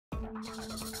Hi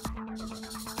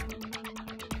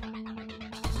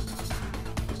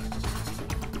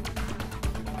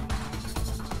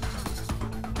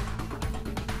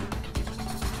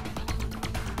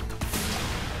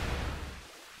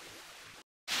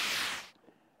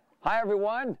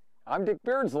everyone, I'm Dick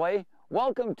Beardsley.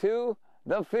 Welcome to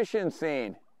the fishing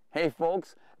scene. Hey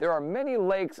folks, there are many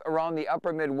lakes around the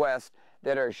upper Midwest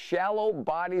that are shallow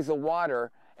bodies of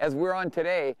water, as we're on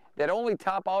today, that only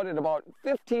top out at about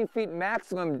 15 feet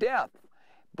maximum depth.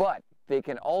 But they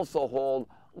can also hold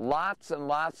lots and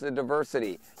lots of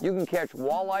diversity. You can catch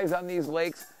walleyes on these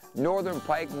lakes, northern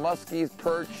pike, muskies,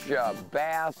 perch,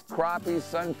 bass, crappies,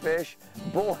 sunfish,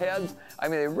 bullheads. I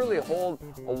mean, they really hold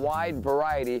a wide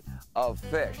variety of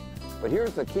fish. But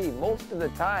here's the key. Most of the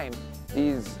time,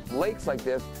 these lakes like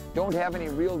this don't have any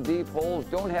real deep holes,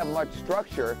 don't have much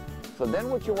structure. So then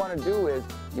what you want to do is,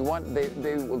 they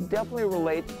will definitely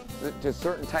relate to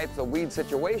certain types of weed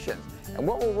situations. And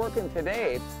what we're working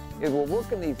today is we're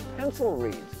working these pencil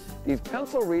reeds. These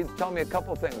pencil reeds tell me a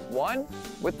couple things. One,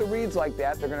 with the reeds like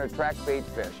that, they're going to attract bait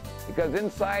fish, because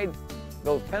inside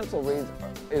those pencil reeds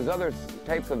is other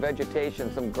types of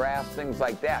vegetation, some grass, things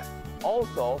like that.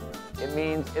 Also, it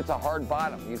means it's a hard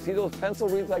bottom. You see those pencil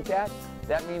reeds like that?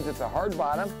 That means it's a hard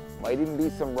bottom. Might even be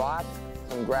some rock,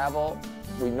 some gravel.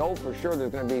 We know for sure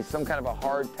there's going to be some kind of a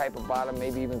hard type of bottom,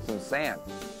 maybe even some sand.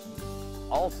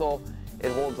 Also,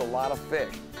 it holds a lot of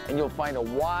fish, and you'll find a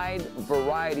wide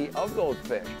variety of those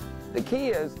fish. The key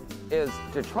is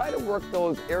to try to work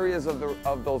those areas of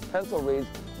those pencil reeds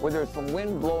where there's some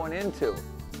wind blowing into.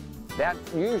 That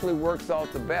usually works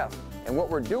out the best. And what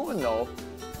we're doing though,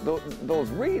 those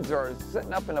reeds are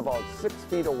sitting up in about 6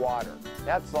 feet of water.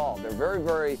 That's all. They're very,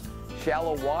 very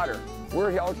shallow water.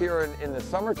 We're out here in the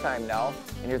summertime now,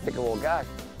 and you're thinking, well, gosh,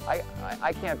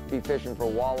 I can't be fishing for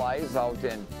walleyes out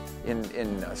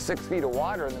in 6 feet of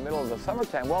water in the middle of the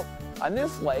summertime. Well, on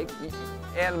this lake,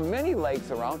 and many lakes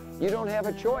around, you don't have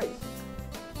a choice.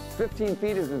 15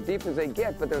 feet is as deep as they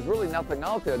get, but there's really nothing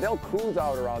out there. They'll cruise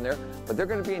out around there, but they're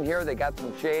going to be in here. They got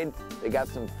some shade, they got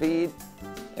some feed,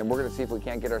 and we're going to see if we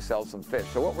can't get ourselves some fish.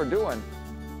 So what we're doing,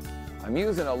 I'm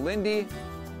using a Lindy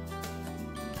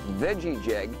veggie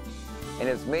jig, and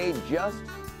it's made just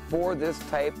for this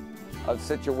type of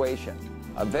situation.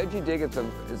 A veggie jig is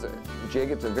a jig.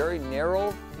 It's a very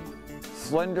narrow,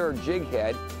 slender jig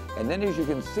head. And then as you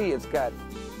can see, it's got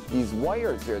these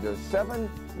wires here. There's 7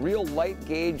 real light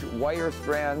gauge wire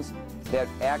strands that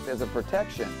act as a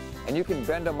protection. And you can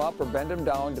bend them up or bend them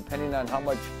down depending on how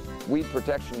much weed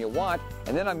protection you want.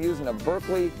 And then I'm using a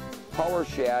Beardsley Power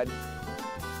Shad,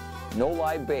 no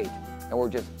live bait. And we're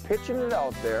just pitching it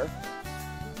out there,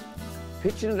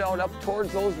 pitching it out up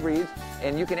towards those reeds.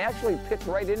 And you can actually pitch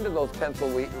right into those pencil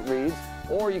reeds,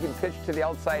 or you can pitch to the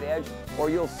outside edge, or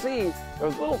you'll see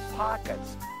there's little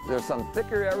pockets. There's some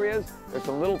thicker areas, there's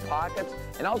some little pockets,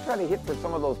 and I'll try to hit for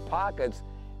some of those pockets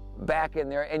back in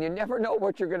there, and you never know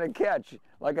what you're going to catch.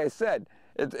 Like I said,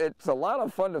 it's a lot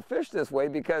of fun to fish this way,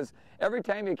 because every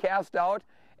time you cast out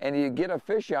and you get a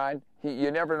fish on,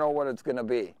 you never know what it's going to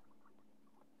be.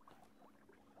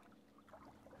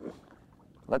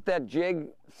 Let that jig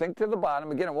sink to the bottom.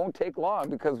 Again, it won't take long,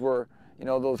 because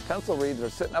those pencil reeds are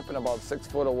sitting up in about 6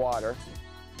 foot of water.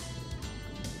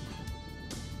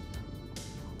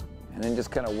 And then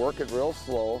just kind of work it real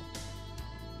slow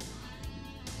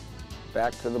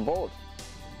back to the boat.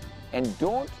 And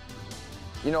don't,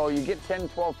 you get 10,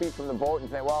 12 feet from the boat and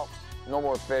say, well, no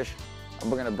more fish,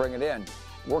 we're going to bring it in.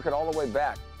 Work it all the way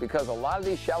back, because a lot of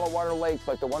these shallow water lakes,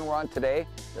 like the one we're on today,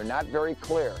 they're not very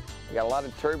clear. You got a lot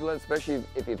of turbulence, especially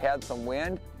if you've had some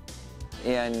wind,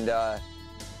 and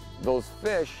those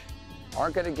fish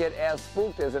aren't going to get as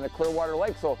spooked as in a clear water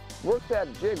lake. So work that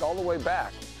jig all the way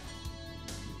back.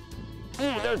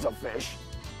 There's a fish.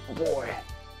 Boy.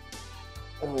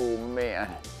 Oh man.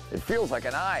 It feels like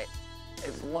an eye.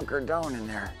 It's lunkered down in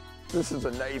there. This is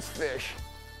a nice fish.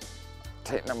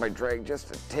 Tighten up my drag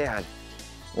just a tad.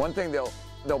 One thing,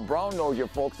 they'll brown nose you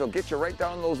folks. They'll get you right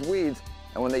down in those weeds.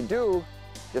 And when they do,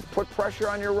 just put pressure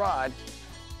on your rod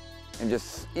and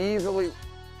just easily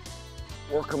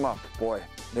work them up. Boy,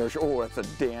 oh, that's a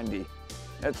dandy.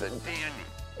 That's a dandy.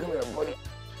 Come here, buddy.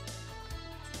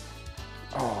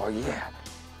 Oh, yeah.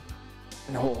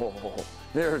 No,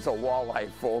 there's a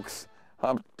walleye, folks.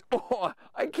 Oh,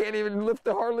 I can't even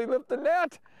hardly lift the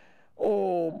net.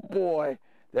 Oh, boy,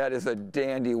 that is a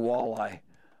dandy walleye.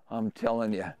 I'm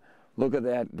telling you. Look at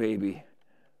that baby.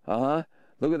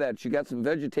 Look at that. She got some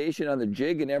vegetation on the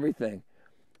jig and everything.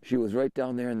 She was right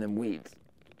down there in them weeds.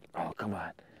 Oh, come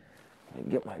on. Let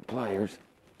me get my pliers.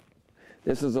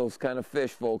 This is those kind of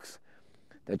fish, folks,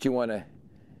 that you want to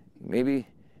maybe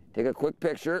take a quick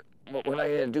picture. But we're not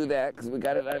going to do that because we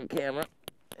got it on camera.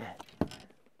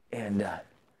 And,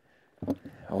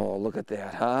 oh, look at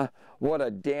that, huh? What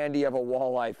a dandy of a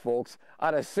walleye, folks.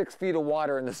 Out of 6 feet of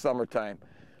water in the summertime.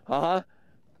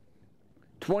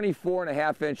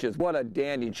 24.5 inches. What a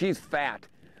dandy. She's fat.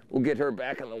 We'll get her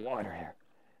back in the water here.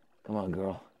 Come on,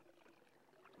 girl.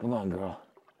 Come on, girl.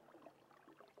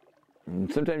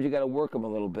 And sometimes you got to work them a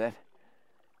little bit.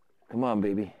 Come on,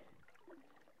 baby.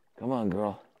 Come on,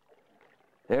 girl.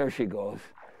 There she goes.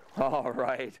 All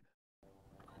right.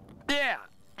 Yeah.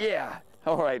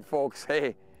 All right, folks.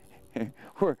 Hey,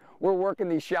 we're working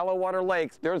these shallow water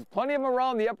lakes. There's plenty of them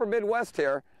around the upper Midwest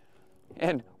here.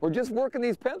 And we're just working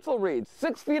these pencil reeds.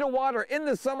 6 feet of water in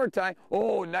the summertime.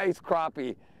 Oh, nice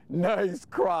crappie. Nice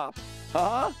crop.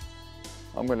 I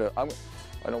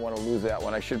don't want to lose that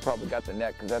one. I should probably got the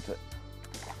net because that's a...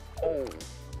 Oh,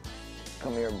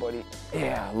 come here, buddy.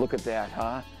 Yeah, look at that,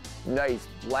 huh? Nice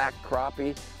black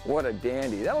crappie. What a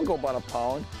dandy. That'll go about a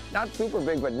pound. Not super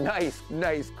big, but nice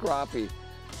crappie.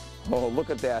 Oh, look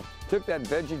at that. Took that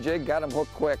veggie jig, got him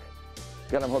hooked quick.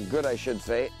 Got him hooked good, I should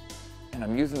say. And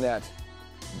I'm using that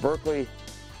Beardsley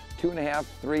 2.5,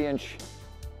 3-inch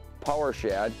power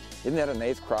shad. Isn't that a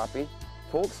nice crappie?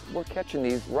 Folks, we're catching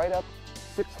these right up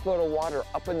 6 foot of water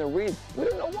up in the reeds. We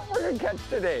don't know what we're gonna catch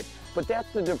today, but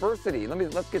that's the diversity.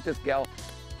 Let's get this gal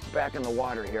back in the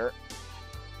water here.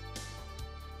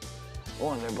 Go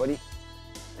on there, buddy.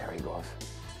 There he goes.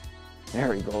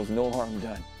 There he goes, no harm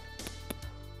done.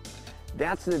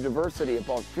 That's the diversity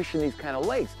about fishing these kind of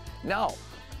lakes. Now,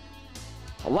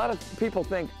 a lot of people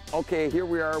think, okay, here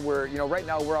we are, right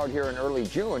now we're out here in early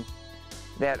June,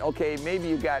 that, okay, maybe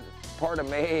you got part of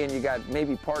May and you got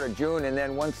maybe part of June, and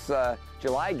then once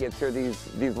July gets here,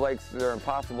 these lakes, they're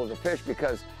impossible to fish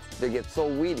because they get so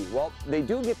weedy. Well, they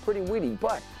do get pretty weedy,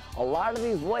 but a lot of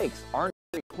these lakes aren't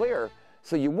very clear,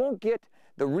 so you won't get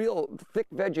the real thick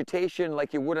vegetation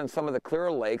like you would on some of the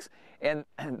clearer lakes, and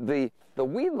the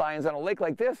weed lines on a lake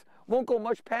like this won't go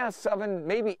much past 7,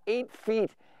 maybe 8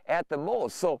 feet at the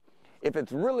most. So if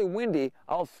it's really windy,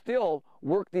 I'll still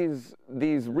work these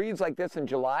reeds like this in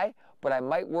July, but I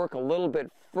might work a little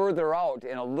bit further out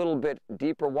in a little bit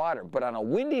deeper water. But on a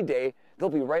windy day, they'll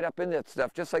be right up in that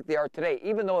stuff just like they are today,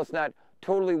 even though it's not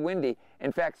totally windy.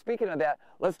 In fact, speaking of that,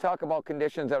 let's talk about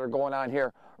conditions that are going on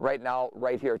here right now,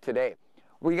 right here today.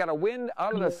 We got a wind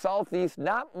out of the southeast,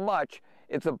 not much.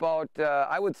 It's about,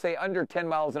 I would say, under 10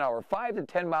 miles an hour, 5 to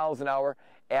 10 miles an hour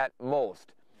at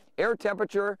most. Air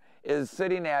temperature is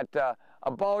sitting at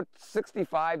about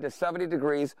 65 to 70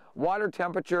 degrees. Water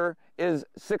temperature is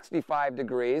 65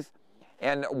 degrees.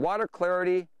 And water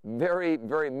clarity, very,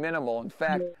 very minimal. In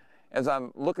fact, as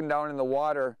I'm looking down in the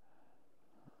water,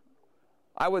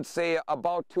 I would say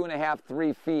about 2.5,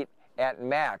 3 feet at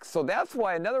max. So that's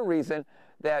why another reason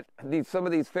that some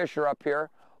of these fish are up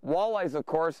here. Walleyes, of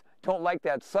course, don't like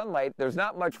that sunlight. There's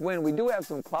not much wind. We do have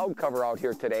some cloud cover out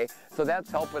here today, so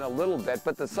that's helping a little bit,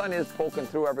 but the sun is poking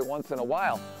through every once in a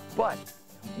while. But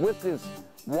with this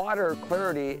water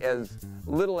clarity as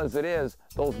little as it is,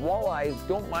 those walleyes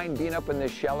don't mind being up in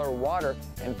this shallower water,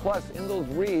 and plus in those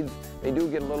reeds, they do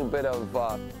get a little bit of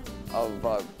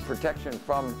protection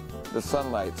from the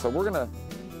sunlight. So we're gonna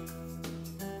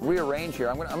rearrange here.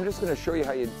 I'm just going to show you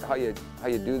how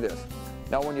you do this.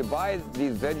 Now, when you buy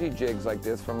these veggie jigs like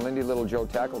this from Lindy Little Joe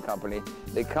Tackle Company,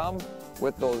 they come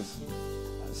with those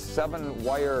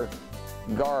 7-wire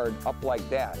guard up like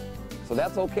that. So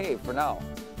that's okay for now.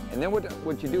 And then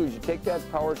what you do is you take that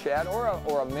power shad or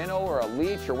a minnow or a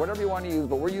leech or whatever you want to use,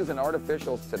 but we're using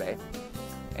artificials today,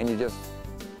 and you just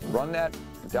run that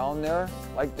down there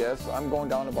like this. I'm going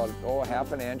down about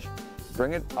 ½ an inch.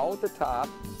 Bring it out the top.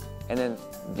 And then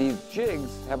these jigs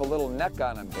have a little neck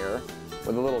on them here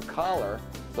with a little collar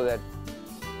so that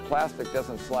plastic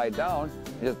doesn't slide down.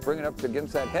 You just bring it up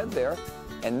against that head there,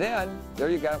 and then there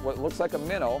you got what looks like a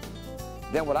minnow.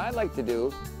 Then what I like to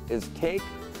do is take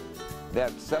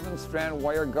that 7-strand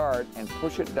wire guard and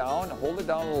push it down, hold it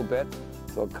down a little bit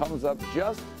so it comes up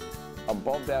just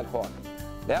above that hook.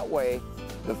 That way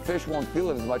the fish won't feel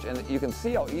it as much, and you can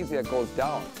see how easy it goes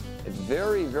down. It's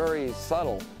very, very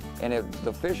subtle. And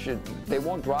the fish, they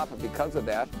won't drop it because of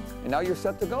that. And now you're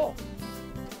set to go.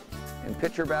 And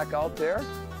pitch her back out there.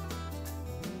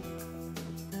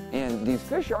 And these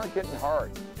fish aren't hitting hard.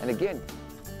 And again,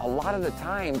 a lot of the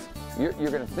times, you're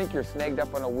going to think you're snagged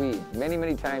up on a weed. Many,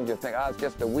 many times you'll think, it's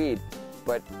just a weed.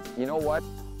 But you know what?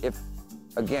 If,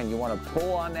 again, you want to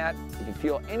pull on that, if you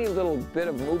feel any little bit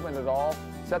of movement at all,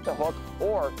 set the hook.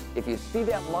 Or if you see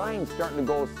that line starting to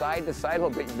go side to side a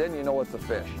little bit, then you know it's a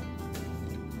fish.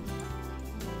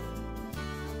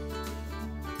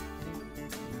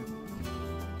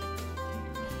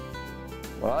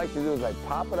 What I like to do is I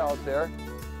pop it out there,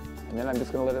 and then I'm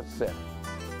just going to let it sit.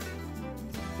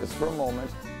 Just for a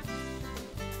moment.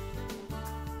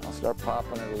 I'll start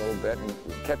popping it a little bit and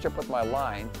catch up with my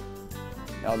line.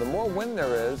 Now, the more wind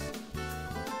there is,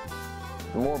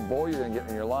 the more bow you're going to get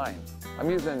in your line. I'm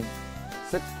using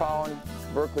 6-pound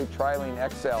Beardsley Trilene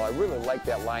XL. I really like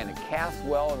that line. It casts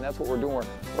well, and that's what we're doing.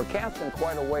 We're casting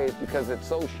quite a ways because it's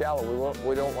so shallow.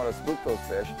 We don't want to spook those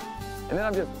fish. And then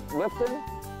I'm just lifting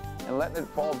and letting it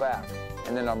fall back.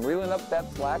 And then I'm reeling up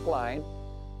that slack line,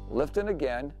 lifting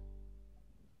again,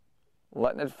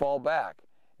 letting it fall back.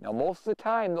 Now, most of the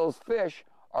time, those fish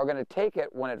are going to take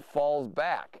it when it falls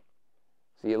back.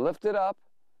 So you lift it up,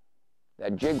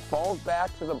 that jig falls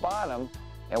back to the bottom,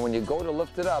 and when you go to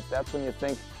lift it up, that's when you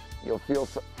think you'll feel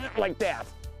like that.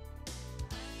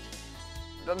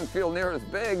 It doesn't feel near as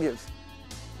big as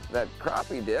that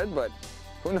crappie did, but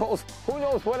who knows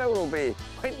what it will be.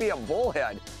 Might be a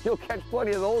bullhead. You'll catch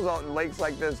plenty of those out in lakes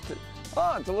like this too.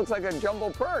 Oh, it looks like a jumbo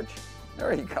perch.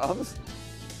 There he comes.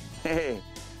 Hey,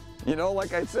 you know,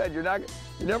 like I said, you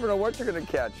never know what you're gonna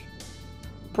catch.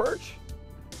 Perch,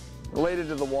 related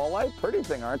to the walleye, pretty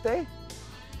thing, aren't they?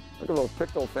 Look at those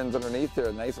picto fins underneath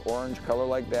there, nice orange color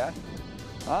like that.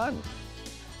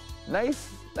 Nice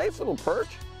little perch.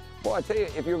 Well, I tell you,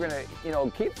 if you're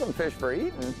gonna, keep some fish for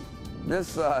eating,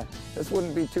 this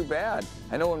wouldn't be too bad.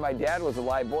 I know when my dad was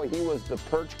alive, boy, he was the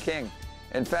perch king.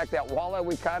 In fact, that walleye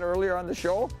we caught earlier on the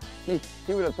show, he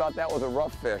would have thought that was a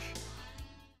rough fish.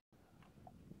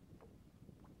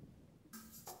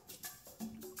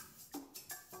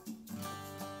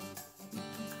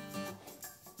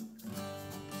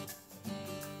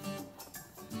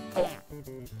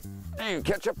 Hey,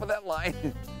 catch up with that line.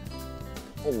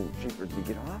 Oh, jeepers, did you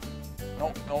get off?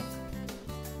 Nope.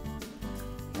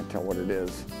 Can't tell what it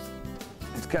is.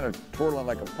 It's kind of twirling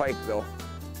like a pike, though.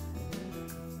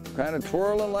 Kind of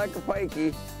twirling like a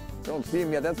pikey. Don't see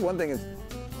him yet. That's one thing is,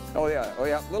 oh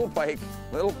yeah, little pike.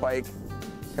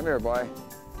 Come here, boy.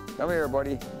 Come here,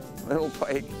 buddy. Little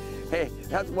pike. Hey,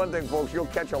 that's one thing, folks. You'll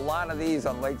catch a lot of these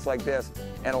on lakes like this,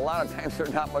 and a lot of times they're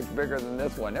not much bigger than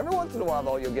this one. Every once in a while,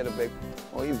 though, you'll get a big,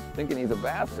 well, he's thinking he's a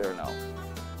bass there now.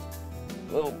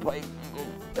 Little pike,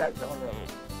 back down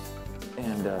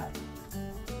there.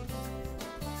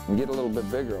 And get a little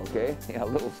bit bigger, okay? Yeah, a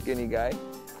little skinny guy.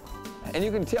 And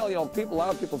you can tell, a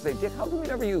lot of people say, Dick, how come we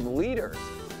never use leaders?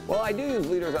 Well, I do use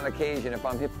leaders on occasion if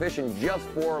I'm fishing just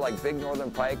for like big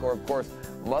northern pike or, of course,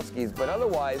 muskies. But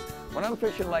otherwise, when I'm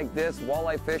fishing like this,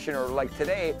 walleye fishing, or like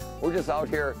today, we're just out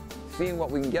here seeing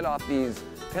what we can get off these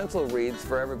pencil reeds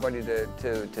for everybody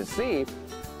to see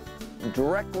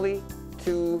directly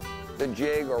to the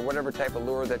jig or whatever type of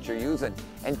lure that you're using.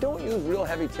 And don't use real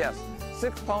heavy tests.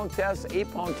 6-pound test,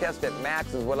 8-pound test at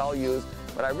max is what I'll use,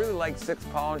 but I really like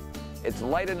 6-pound. It's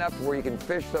light enough where you can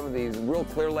fish some of these real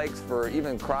clear lakes for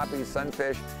even crappie,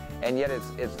 sunfish, and yet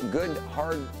it's good,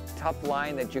 hard, tough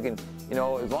line that you can, as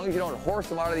long as you don't horse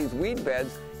them out of these weed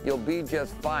beds, you'll be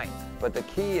just fine. But the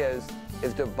key is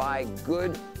to buy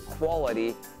good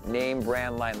quality name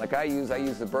brand line. Like I use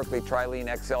the Beardsley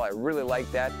Trilene XL. I really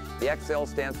like that. The XL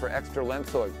stands for extra length,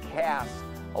 so it casts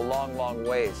a long, long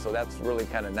way. So that's really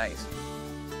kind of nice.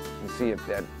 Let's see if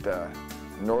that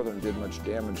northern did much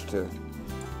damage to.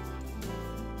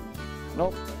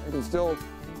 Nope, I can still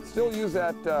use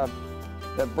that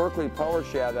Beardsley Power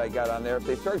Shad I got on there. If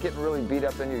they start getting really beat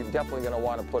up, then you're definitely going to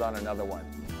want to put on another one.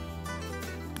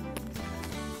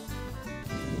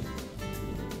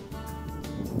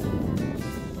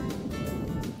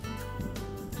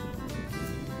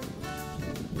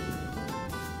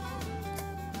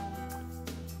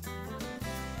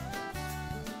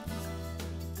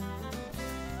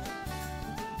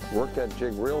 Work that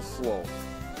jig real slow.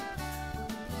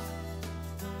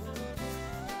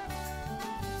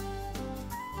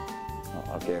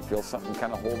 Okay, I feel something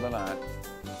kind of holding on.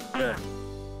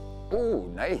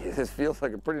 Ooh, nice. This feels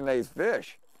like a pretty nice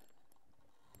fish.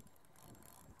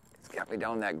 It's got me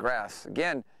down that grass.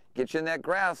 Again, get you in that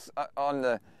grass on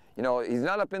the, he's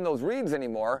not up in those reeds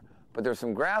anymore, but there's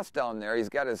some grass down there. He's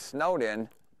got his snout in.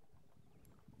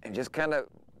 And just kind of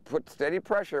put steady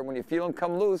pressure. When you feel him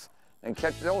come loose, and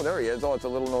catch, oh, there he is. Oh, it's a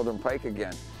little northern pike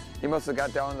again. He must have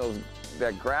got down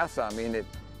that grass on me, and it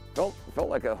felt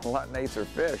like a lot nicer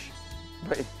fish.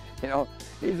 But,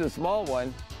 he's a small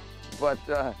one. But,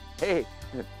 hey,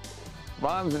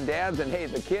 moms and dads and, hey,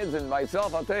 the kids and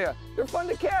myself, I'll tell you, they're fun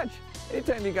to catch.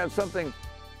 Anytime you got something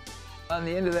on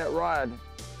the end of that rod,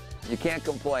 you can't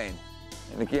complain.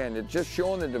 And again, it's just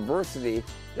showing the diversity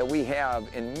that we have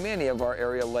in many of our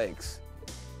area lakes.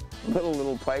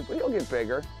 Little pike, but he'll get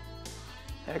bigger.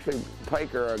 Actually,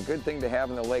 pike are a good thing to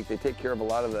have in the lake. They take care of a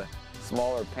lot of the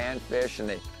smaller panfish, and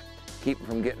they keep them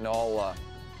from getting all,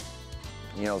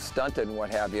 you know, stunted and what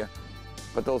have you.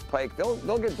 But those pike,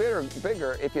 they'll get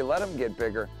bigger if you let them get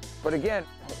bigger. But again,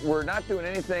 we're not doing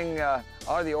anything out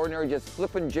of the ordinary, just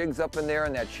flipping jigs up in there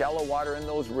in that shallow water in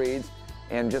those reeds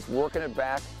and just working it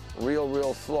back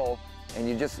real slow, and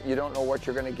you don't know what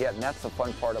you're gonna get, and that's the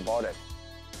fun part about it.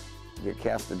 You get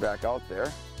casted back out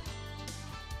there.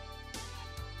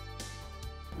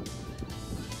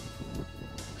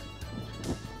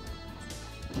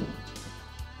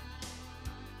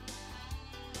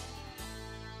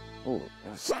 Ooh,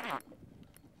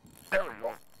 there we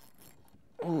go.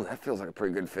 Ooh, that feels like a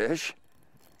pretty good fish.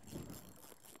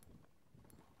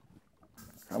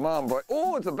 Come on, boy.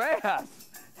 Oh, it's a bass.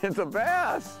 It's a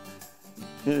bass.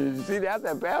 Did you see that?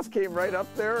 That bass came right up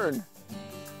there, and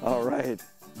all right.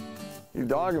 He's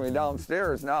dogging me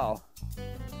downstairs now.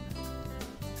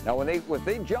 Now, when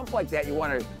they jump like that, you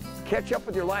want to catch up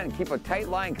with your line and keep a tight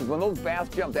line, because when those bass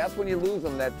jump, that's when you lose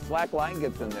them. That slack line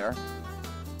gets in there.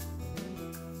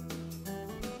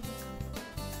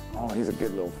 Oh, he's a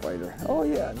good little fighter. Oh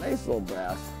yeah, nice little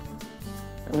bass.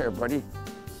 Come here, buddy.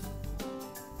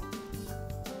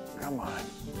 Come on.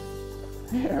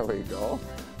 There we go.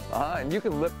 And you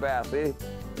can lip bass.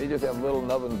 They just have little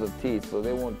nubbins of teeth, so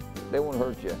they won't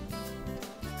hurt you.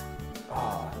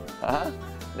 Oh,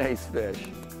 nice fish.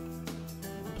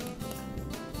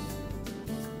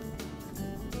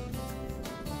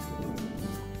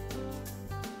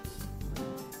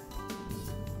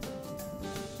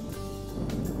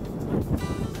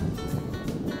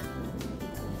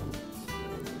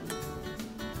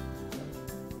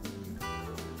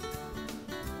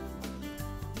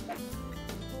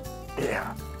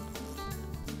 Yeah.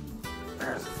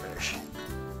 There's a fish.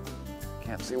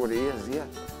 Can't see what he is yet.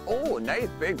 Oh, a nice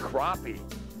big crappie.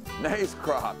 Nice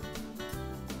crop.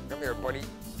 Come here, buddy.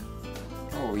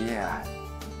 Oh, yeah.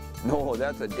 No,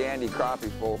 that's a dandy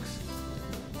crappie, folks.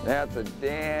 That's a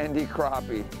dandy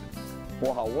crappie.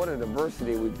 Wow, what a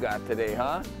diversity we've got today,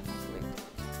 huh?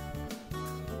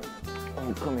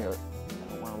 Oh, come here.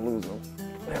 I don't want to lose him.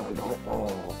 There we go.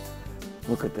 Oh,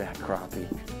 look at that crappie.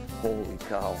 Holy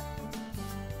cow.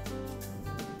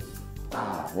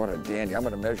 Ah, what a dandy. I'm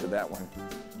going to measure that one.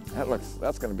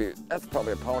 That's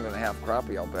probably 1.5 pound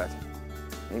crappie, I'll bet.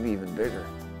 Maybe even bigger.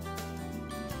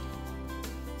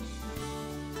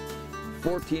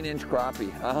 14-inch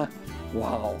crappie, huh?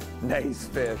 Wow, nice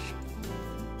fish.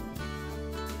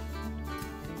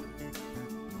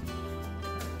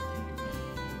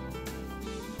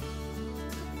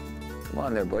 Come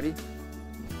on there, buddy.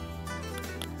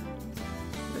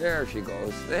 There she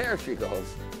goes. There she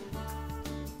goes.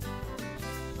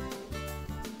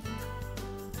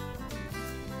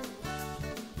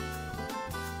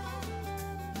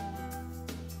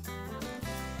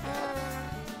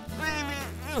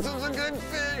 This is a good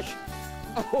fish.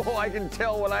 Oh, I can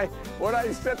tell when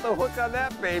I set the hook on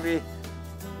that baby.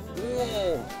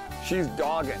 Whoa, she's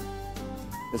dogging.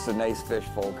 This is a nice fish,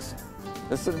 folks.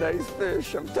 This is a nice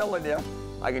fish, I'm telling you.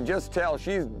 I can just tell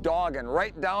she's dogging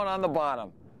right down on the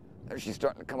bottom. There, she's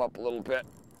starting to come up a little bit.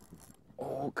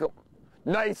 Oh, come.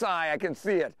 Nice eye, I can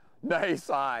see it. Nice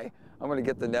eye. I'm gonna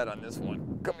get the net on this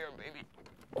one. Come here, baby.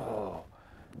 Oh,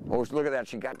 look at that.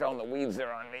 She got down the weeds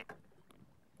there on me.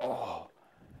 Oh.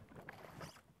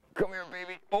 Come here,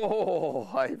 baby. Oh,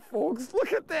 hi, folks.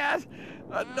 Look at that.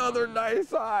 Another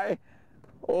nice eye.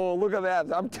 Oh, look at that.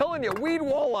 I'm telling you, weed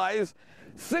walleyes,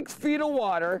 6 feet of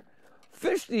water,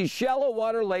 fish these shallow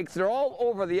water lakes. They're all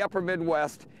over the upper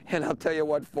Midwest. And I'll tell you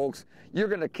what, folks, you're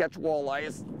going to catch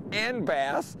walleyes and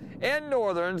bass and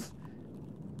northerns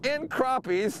and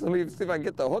crappies. Let me see if I can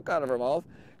get the hook out of her mouth.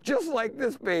 Just like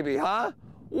this baby, huh?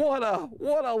 What a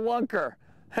lunker.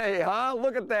 Hey, huh?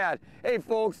 Look at that. Hey,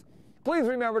 folks. Please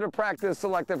remember to practice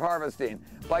selective harvesting.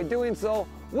 By doing so,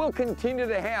 we'll continue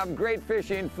to have great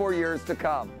fishing for years to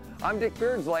come. I'm Dick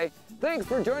Beardsley. Thanks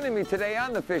for joining me today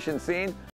on The Fishing Scene.